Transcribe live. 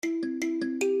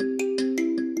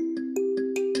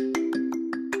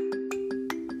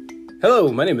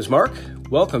Hello, my name is Mark.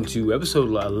 Welcome to episode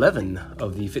 11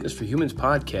 of the Fitness for Humans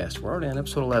podcast. We're already on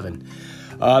episode 11.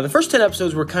 The first 10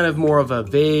 episodes were kind of more of a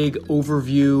vague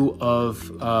overview of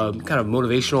kind of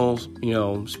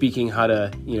motivational, speaking, how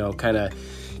to,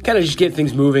 kind of just get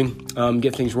things moving,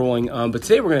 get things rolling. But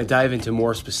today we're going to dive into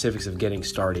more specifics of getting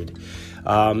started.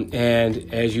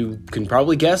 And as you can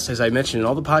probably guess, as I mentioned in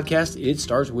all the podcasts, it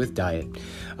starts with diet.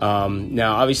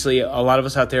 Now, obviously, a lot of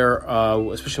us out there,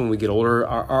 especially when we get older,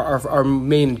 our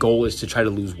main goal is to try to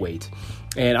lose weight.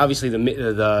 And obviously,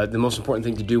 the most important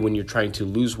thing to do when you're trying to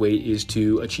lose weight is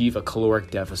to achieve a caloric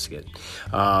deficit.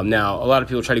 Now, a lot of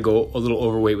people try to go a little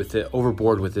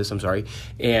overboard with this.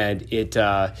 And it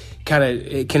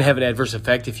can have an adverse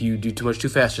effect if you do too much too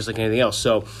fast, just like anything else.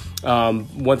 So,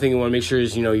 one thing you want to make sure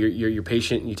is you're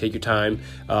patient and you take your time.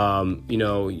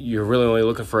 You're really only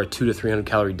looking for a 200 to 300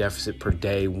 calorie deficit per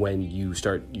day when you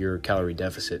start your calorie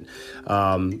deficit.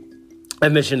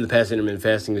 I've mentioned in the past, intermittent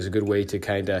fasting is a good way to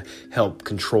kind of help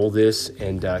control this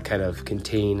and kind of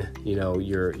contain,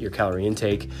 your calorie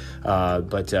intake.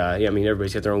 But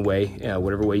everybody's got their own way.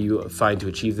 Whatever way you find to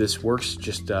achieve this works.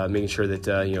 Just making sure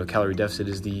that calorie deficit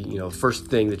is the first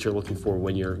thing that you're looking for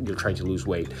when you're trying to lose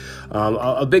weight.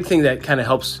 A big thing that kind of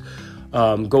helps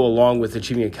go along with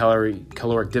achieving a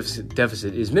caloric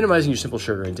deficit is minimizing your simple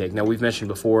sugar intake. Now, we've mentioned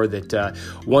before that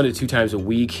 1 to 2 times a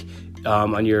week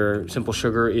on your simple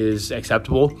sugar is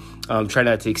acceptable. Try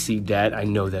not to exceed that. I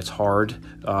know that's hard.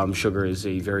 Sugar is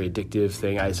a very addictive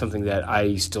thing. It's something that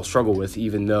I still struggle with,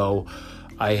 even though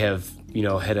I have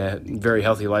had a very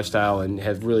healthy lifestyle and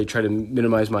have really tried to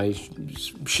minimize my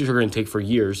sugar intake for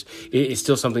years. It's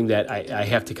still something that I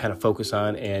have to kind of focus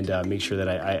on and make sure that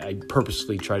I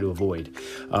purposely try to avoid.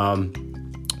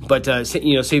 But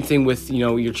same thing with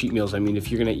your cheat meals. I mean,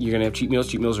 if you're gonna have cheat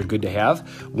meals are good to have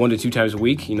 1 to 2 times a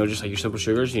week. Just like your simple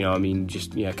sugars. If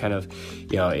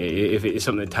it's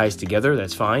something that ties together,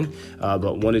 that's fine.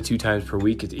 But 1 to 2 times per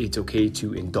week, it's okay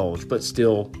to indulge, but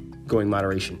still going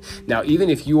moderation. Now, even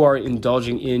if you are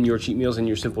indulging in your cheat meals and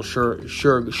your simple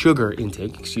sugar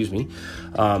intake,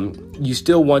 you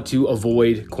still want to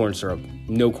avoid corn syrup.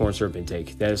 No corn syrup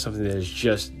intake. That is something that is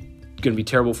just going to be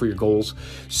terrible for your goals.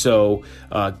 So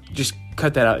just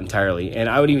cut that out entirely. And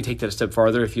I would even take that a step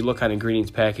farther. If you look on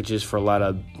ingredients packages for a lot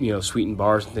of sweetened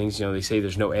bars and things, they say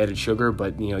there's no added sugar,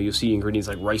 but you'll see ingredients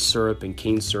like rice syrup and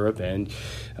cane syrup and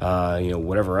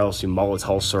whatever else,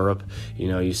 maltitol syrup.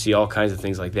 You see all kinds of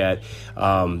things like that.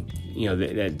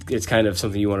 That it's kind of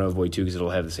something you want to avoid too, because it'll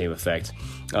have the same effect.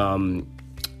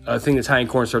 A thing that's high in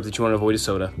corn syrup that you want to avoid is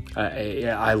soda.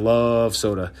 I love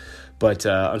soda. But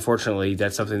unfortunately,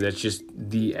 that's something that's just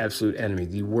the absolute enemy,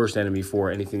 the worst enemy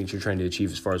for anything that you're trying to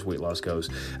achieve as far as weight loss goes.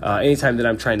 Anytime that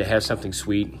I'm trying to have something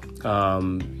sweet,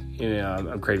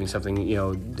 I'm craving something,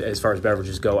 as far as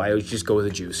beverages go, I always just go with a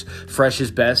juice. Fresh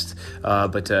is best,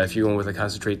 but if you're going with a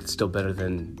concentrate, that's still better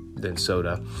than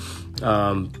soda.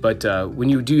 But when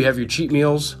you do have your cheat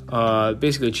meals,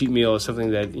 basically a cheat meal is something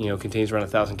that, contains around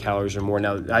 1,000 calories or more.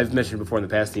 Now, I've mentioned before in the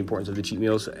past the importance of the cheat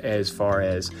meals as far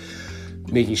as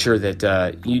making sure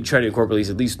that you try to incorporate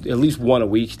these at least one a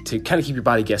week to kind of keep your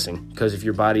body guessing. Because if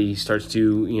your body starts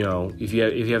to, if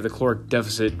you have the caloric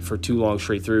deficit for too long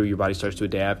straight through, your body starts to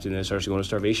adapt and then starts to go into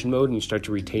starvation mode and you start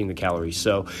to retain the calories.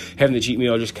 So having the cheat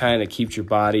meal just kind of keeps your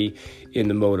body in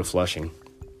the mode of flushing.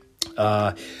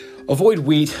 Avoid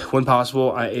wheat when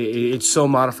possible. It's so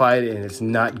modified and it's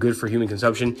not good for human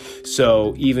consumption.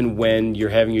 So even when you're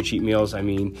having your cheat meals,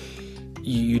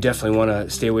 you definitely want to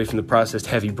stay away from the processed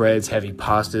heavy breads, heavy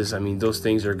pastas. Those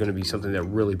things are going to be something that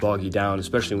really bog you down,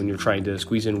 especially when you're trying to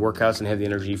squeeze in workouts and have the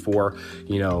energy for,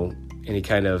 any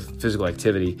kind of physical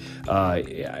activity. I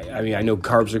know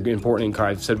carbs are important, and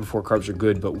I've said before carbs are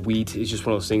good, but wheat is just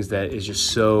one of those things that is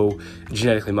just so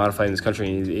genetically modified in this country.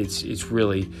 And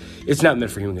it's not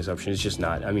meant for human consumption. It's just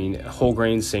not. Whole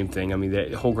grains, same thing.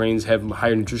 The whole grains have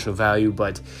higher nutritional value,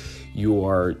 but you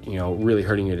are, really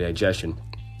hurting your digestion.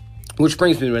 Which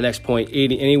brings me to my next point.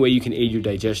 Any way you can aid your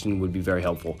digestion would be very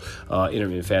helpful.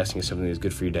 Intermittent fasting is something that's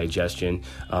good for your digestion.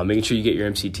 Making sure you get your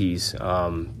MCTs.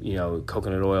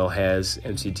 Coconut oil has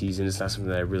MCTs, and it's not something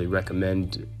that I really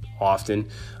recommend often,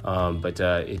 but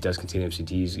it does contain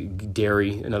MCTs.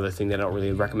 Dairy, another thing that I don't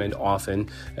really recommend often,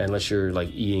 unless you're like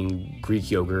eating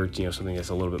Greek yogurt, something that's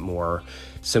a little bit more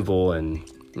simple and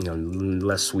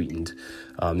less sweetened.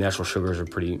 Natural sugars are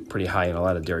pretty high in a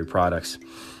lot of dairy products.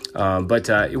 But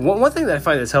one thing that I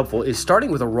find that's helpful is starting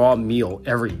with a raw meal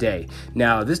every day.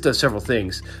 Now, this does several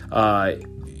things.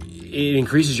 It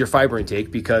increases your fiber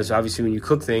intake because obviously when you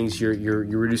cook things, you're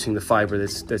reducing the fiber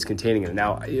that's containing it.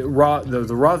 Now, the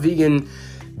raw vegan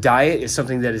diet is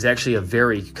something that is actually a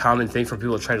very common thing for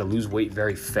people to try to lose weight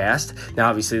very fast. Now,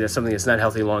 obviously, that's something that's not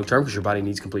healthy long term because your body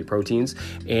needs complete proteins.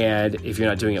 And if you're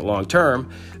not doing it long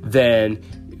term, then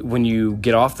when you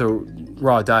get off the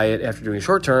raw diet after doing a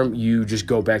short term, you just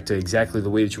go back to exactly the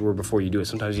way that you were before you do it,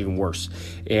 sometimes even worse.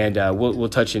 And we'll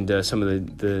touch into some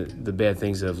of the bad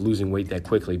things of losing weight that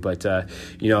quickly. But,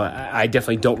 I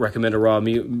definitely don't recommend a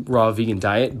raw vegan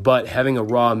diet, but having a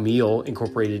raw meal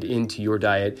incorporated into your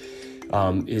diet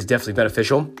is definitely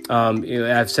beneficial.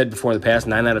 I've said before in the past,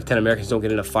 9 out of 10 Americans don't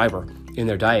get enough fiber in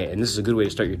their diet, and this is a good way to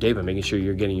start your day by making sure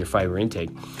you're getting your fiber intake.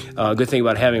 A good thing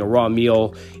about having a raw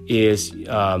meal is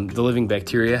the living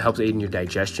bacteria helps aid in your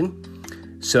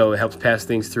digestion, so it helps pass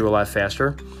things through a lot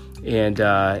faster. And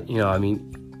ideally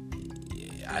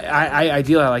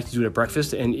I like to do it at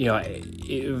breakfast, and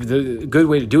the good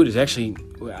way to do it is actually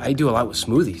I do a lot with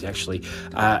smoothies. Actually,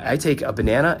 I take a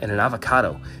banana and an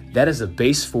avocado. That is the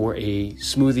base for a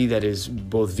smoothie that is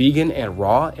both vegan and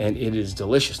raw, and it is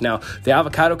delicious. Now, the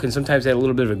avocado can sometimes add a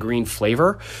little bit of a green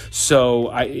flavor,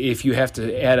 so if you have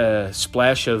to add a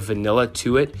splash of vanilla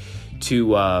to it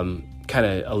to kind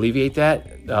of alleviate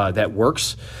that, that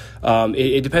works.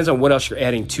 It depends on what else you're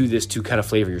adding to this to kind of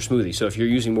flavor your smoothie. So if you're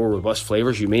using more robust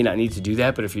flavors, you may not need to do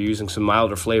that, but if you're using some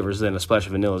milder flavors, then a splash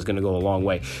of vanilla is going to go a long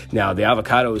way. Now, the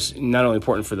avocado is not only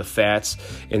important for the fats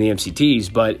and the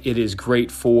MCTs, but it is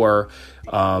great for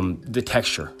the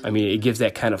texture. I mean, it gives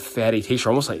that kind of fatty taste,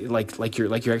 almost like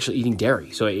you're actually eating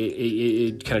dairy. So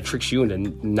it kind of tricks you into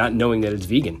not knowing that it's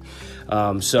vegan.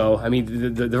 So, I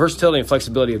mean, the versatility and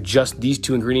flexibility of just these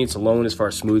two ingredients alone, as far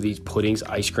as smoothies, puddings,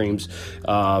 ice creams,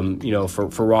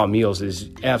 for raw meals is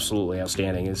absolutely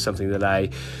outstanding. It's something that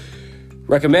I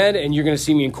recommend, and you're going to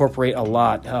see me incorporate a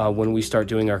lot when we start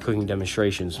doing our cooking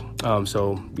demonstrations.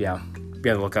 So, yeah, be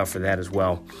on the lookout for that as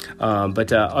well.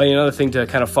 But another thing to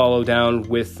kind of follow down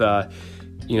with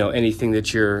anything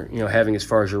that you're having as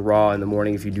far as your raw in the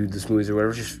morning, if you do the smoothies or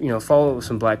whatever, just follow it with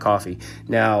some black coffee.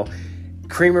 Now,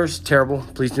 creamers, terrible.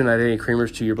 Please do not add any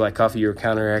creamers to your black coffee. You're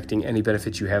counteracting any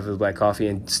benefits you have of black coffee,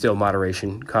 and still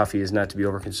moderation. Coffee is not to be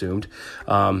overconsumed.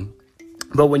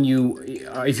 But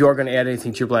if you are going to add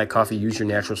anything to your black coffee, use your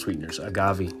natural sweeteners.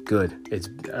 Agave, good.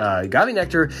 Agave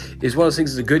nectar is one of those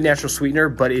things. It's a good natural sweetener,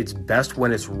 but it's best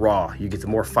when it's raw. You get the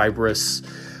more fibrous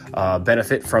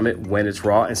benefit from it when it's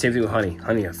raw. And same thing with honey.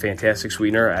 Honey, a fantastic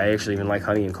sweetener. I actually even like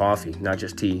honey in coffee, not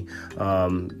just tea.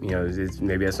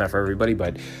 Maybe that's not for everybody,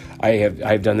 but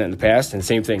I've done that in the past. And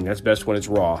same thing, that's best when it's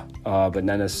raw, but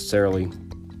not necessarily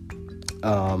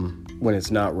when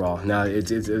it's not raw. Now, you're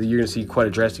going to see quite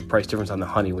a drastic price difference on the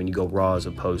honey when you go raw as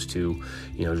opposed to,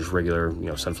 just regular,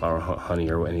 sunflower honey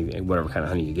or whatever kind of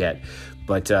honey you get.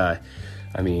 But, kind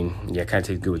of take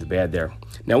the good with the bad there.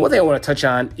 Now, one thing I want to touch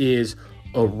on is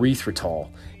erythritol.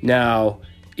 Now,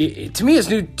 to me, it's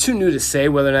too new to say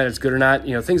whether or not it's good or not.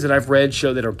 Things that I've read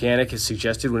show that organic is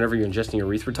suggested whenever you're ingesting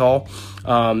erythritol.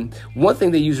 One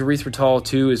thing they use erythritol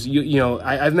to is,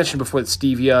 I've mentioned before that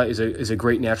stevia is a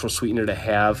great natural sweetener to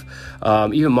have.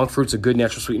 Even monk fruit's a good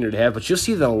natural sweetener to have. But you'll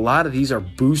see that a lot of these are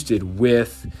boosted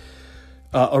with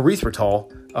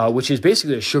erythritol, which is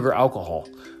basically a sugar alcohol.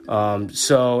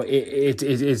 So it's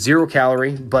 0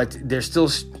 calorie, but there's still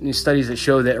studies that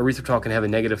show that erythritol can have a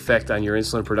negative effect on your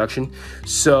insulin production.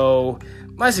 So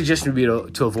my suggestion would be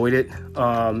to avoid it,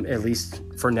 at least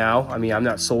for now. I mean, I'm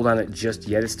not sold on it just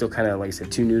yet. It's still kind of, like I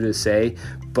said, too new to say.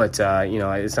 But,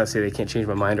 it's not to say they can't change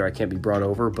my mind or I can't be brought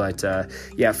over. But,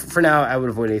 for now, I would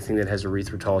avoid anything that has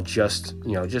erythritol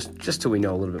just till we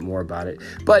know a little bit more about it.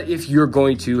 But if you're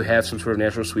going to have some sort of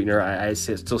natural sweetener, I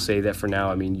still say that for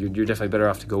now. I mean, you're definitely better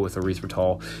off to go with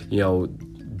erythritol,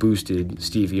 boosted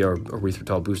stevia or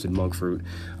erythritol boosted monk fruit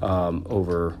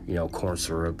over, corn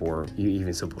syrup or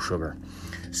even simple sugar.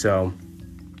 So,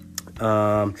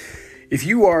 if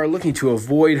you are looking to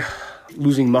avoid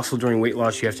losing muscle during weight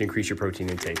loss, you have to increase your protein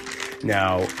intake.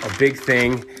 Now, a big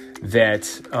thing that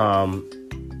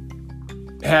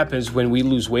happens when we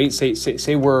lose weight,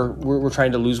 say we're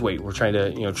trying to lose weight, we're trying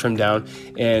to trim down,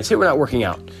 and say we're not working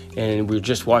out and we're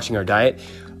just watching our diet.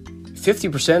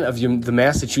 50% of the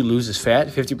mass that you lose is fat.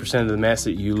 50% of the mass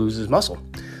that you lose is muscle.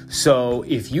 So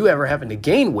if you ever happen to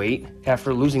gain weight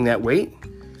after losing that weight,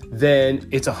 then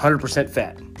it's 100%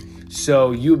 fat.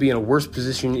 So you would be in a worse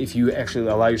position if you actually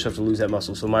allow yourself to lose that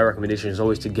muscle. So my recommendation is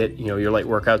always to get your light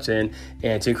workouts in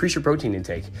and to increase your protein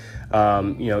intake.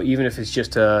 Even if it's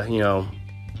just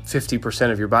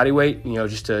 50% of your body weight,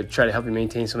 just to try to help you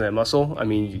maintain some of that muscle. I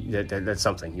mean, that's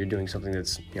something. You're doing something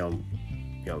that's going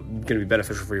to be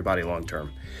beneficial for your body long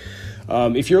term.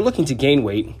 If you're looking to gain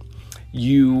weight,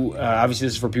 you obviously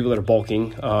this is for people that are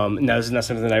bulking. Now this is not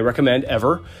something that I recommend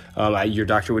ever. Your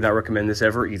doctor would not recommend this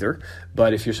ever either.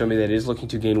 But if you're somebody that is looking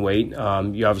to gain weight,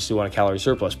 you obviously want a calorie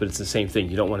surplus, but it's the same thing.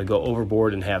 You don't want to go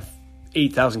overboard and have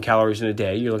 8,000 calories in a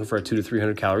day. You're looking for a 200 to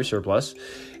 300 calorie surplus.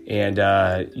 And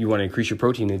you want to increase your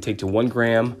protein intake to 1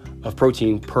 gram of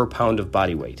protein per pound of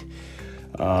body weight.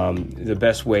 The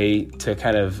best way to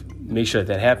kind of make sure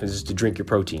that happens is to drink your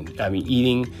protein. I mean,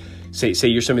 eating, say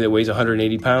you're somebody that weighs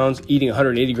 180 pounds, eating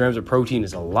 180 grams of protein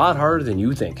is a lot harder than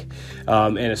you think.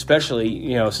 And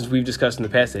especially, since we've discussed in the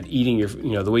past that eating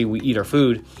the way we eat our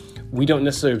food, we don't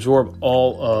necessarily absorb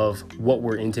all of what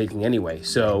we're intaking anyway.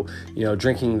 So,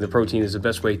 drinking the protein is the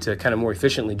best way to kind of more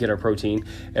efficiently get our protein,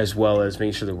 as well as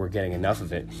making sure that we're getting enough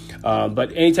of it.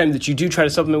 But anytime that you do try to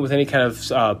supplement with any kind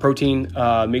of protein,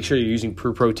 make sure you're using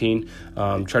pure protein.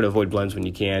 Try to avoid blends when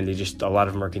you can. A lot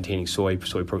of them are containing soy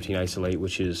protein isolate,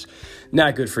 which is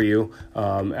not good for you.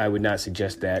 I would not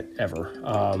suggest that ever.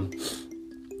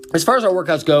 As far as our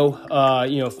workouts go,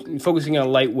 focusing on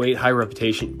lightweight, high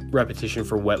repetition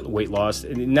for weight loss,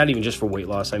 not even just for weight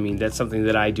loss. I mean, that's something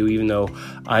that I do, even though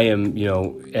I am,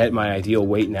 at my ideal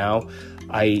weight now.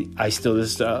 I still,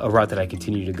 this is a route that I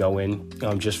continue to go in,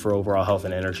 just for overall health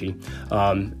and energy.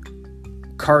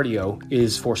 Cardio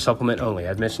is for supplement only.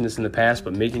 I've mentioned this in the past,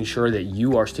 but making sure that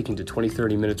you are sticking to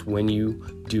 20-30 minutes when you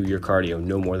do your cardio,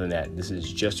 no more than that. This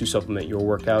is just to supplement your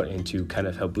workout and to kind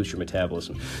of help boost your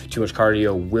metabolism. Too much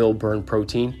cardio will burn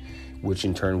protein, which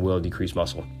in turn will decrease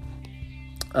muscle.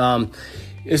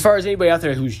 As far as anybody out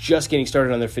there who's just getting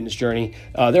started on their fitness journey,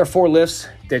 there are 4 lifts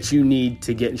that you need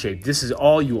to get in shape. This is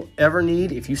all you will ever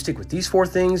need. If you stick with these 4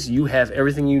 things, you have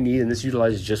everything you need, and this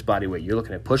utilizes just body weight. You're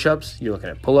looking at push-ups, you're looking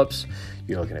at pull-ups,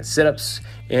 you're looking at sit-ups,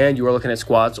 and you are looking at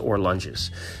squats or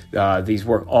lunges. These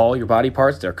work all your body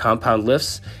parts. They're compound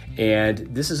lifts, and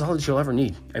this is all that you'll ever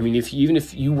need. I mean, even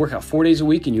if you work out 4 days a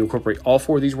week and you incorporate all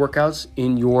 4 of these workouts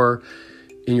in your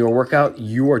workout,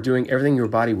 you are doing everything your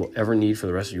body will ever need for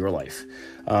the rest of your life.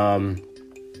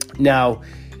 Now,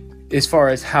 as far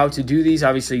as how to do these,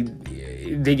 obviously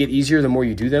they get easier the more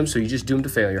you do them. So you just do them to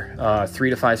failure, 3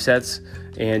 to 5 sets.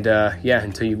 And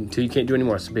until you can't do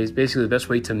anymore. So basically the best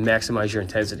way to maximize your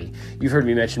intensity. You've heard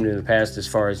me mention in the past as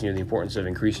far as the importance of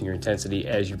increasing your intensity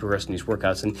as you progress in these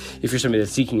workouts. And if you're somebody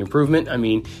that's seeking improvement, I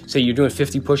mean, say you're doing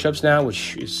 50 push-ups now,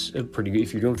 which is pretty good.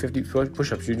 If you're doing 50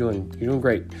 push-ups, you're doing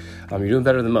great. You're doing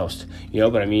better than most.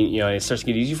 But I mean, it starts to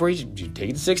get easy for you. You take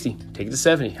it to 60, take it to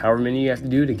 70, however many you have to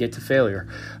do to get to failure.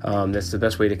 That's the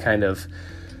best way to kind of,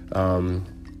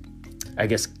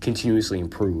 continuously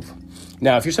improve.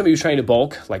 Now, if you're somebody who's trying to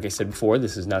bulk, like I said before,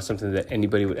 this is not something that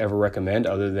anybody would ever recommend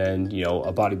other than,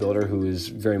 a bodybuilder who is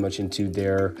very much into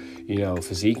their,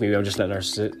 physique. Maybe I'm just not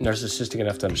narcissistic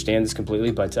enough to understand this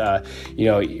completely. But,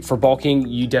 for bulking,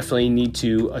 you definitely need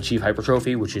to achieve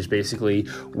hypertrophy, which is basically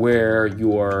where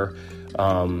your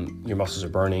muscles are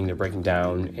burning, they're breaking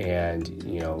down, and,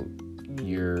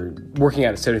 you're working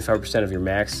out at 75% of your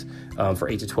max for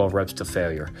 8 to 12 reps to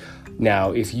failure.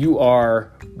 Now, if you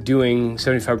are doing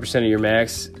 75% of your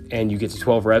max and you get to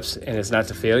 12 reps and it's not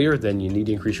to failure, then you need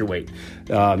to increase your weight.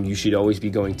 You should always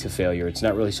be going to failure. It's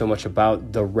not really so much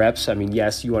about the reps. I mean,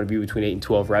 yes, you want to be between 8 and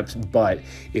 12 reps, but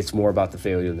it's more about the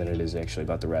failure than it is actually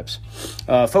about the reps.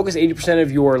 Focus 80%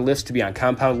 of your lifts to be on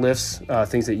compound lifts,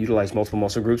 things that utilize multiple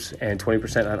muscle groups, and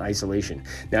 20% on isolation.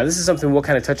 Now, this is something we'll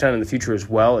kind of touch on in the future as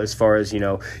well, as far as,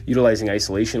 utilizing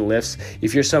isolation lifts.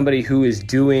 If you're somebody who is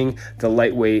doing the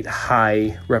lightweight,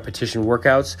 high repetition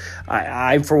workouts,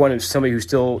 I'm for one, somebody who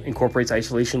still incorporates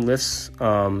isolation lifts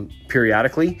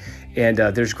periodically, and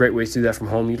there's great ways to do that from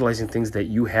home, utilizing things that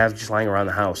you have just lying around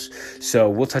the house. So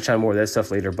we'll touch on more of that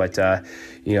stuff later, but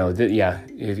if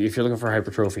you're looking for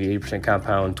hypertrophy, 80%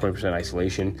 compound, 20%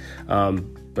 isolation.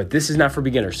 But this is not for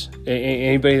beginners.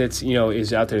 Anybody that's,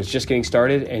 is out there that's just getting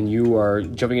started and you are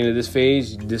jumping into this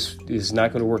phase, this is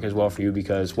not going to work as well for you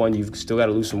because, one, you've still got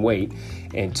to lose some weight,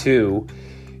 and 2,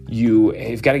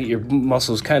 you've got to get your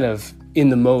muscles kind of in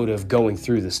the mode of going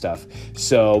through this stuff.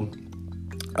 So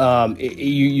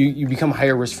you become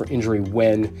higher risk for injury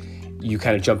when you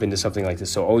kind of jump into something like this.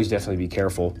 So always definitely be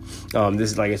careful.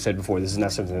 This is, like I said before, this is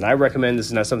not something that I recommend. This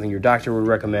is not something your doctor would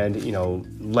recommend.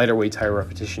 Lighter weights, higher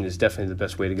repetition is definitely the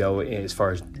best way to go as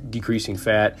far as decreasing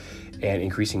fat and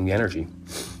increasing the energy.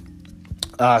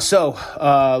 So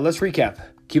let's recap.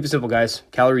 Keep it simple, guys.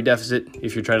 Calorie deficit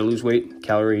if you're trying to lose weight.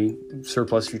 Calorie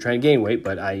surplus if you're trying to gain weight,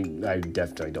 but I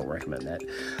definitely don't recommend that.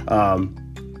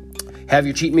 have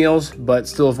your cheat meals, but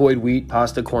still avoid wheat,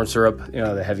 pasta, corn syrup,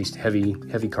 the heavy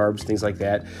carbs, things like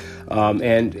that.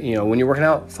 And when you're working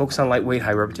out, focus on lightweight,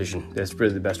 high repetition. That's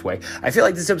really the best way. I feel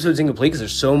like this episode is incomplete because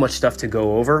there's so much stuff to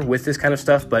go over with this kind of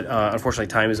stuff, but unfortunately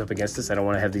time is up against us. I don't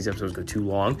want to have these episodes go too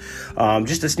long.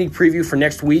 Just a sneak preview for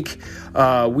next week.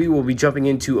 We will be jumping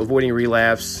into avoiding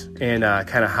relapse and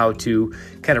kind of how to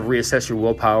kind of reassess your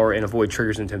willpower and avoid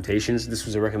triggers and temptations. This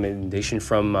was a recommendation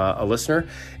from a listener,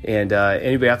 and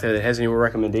anybody out there that has any more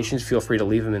recommendations, feel free to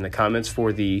leave them in the comments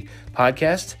for the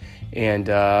podcast. And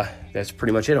that's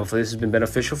pretty much it. Hopefully this has been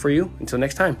beneficial for you. Until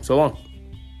next time, so long.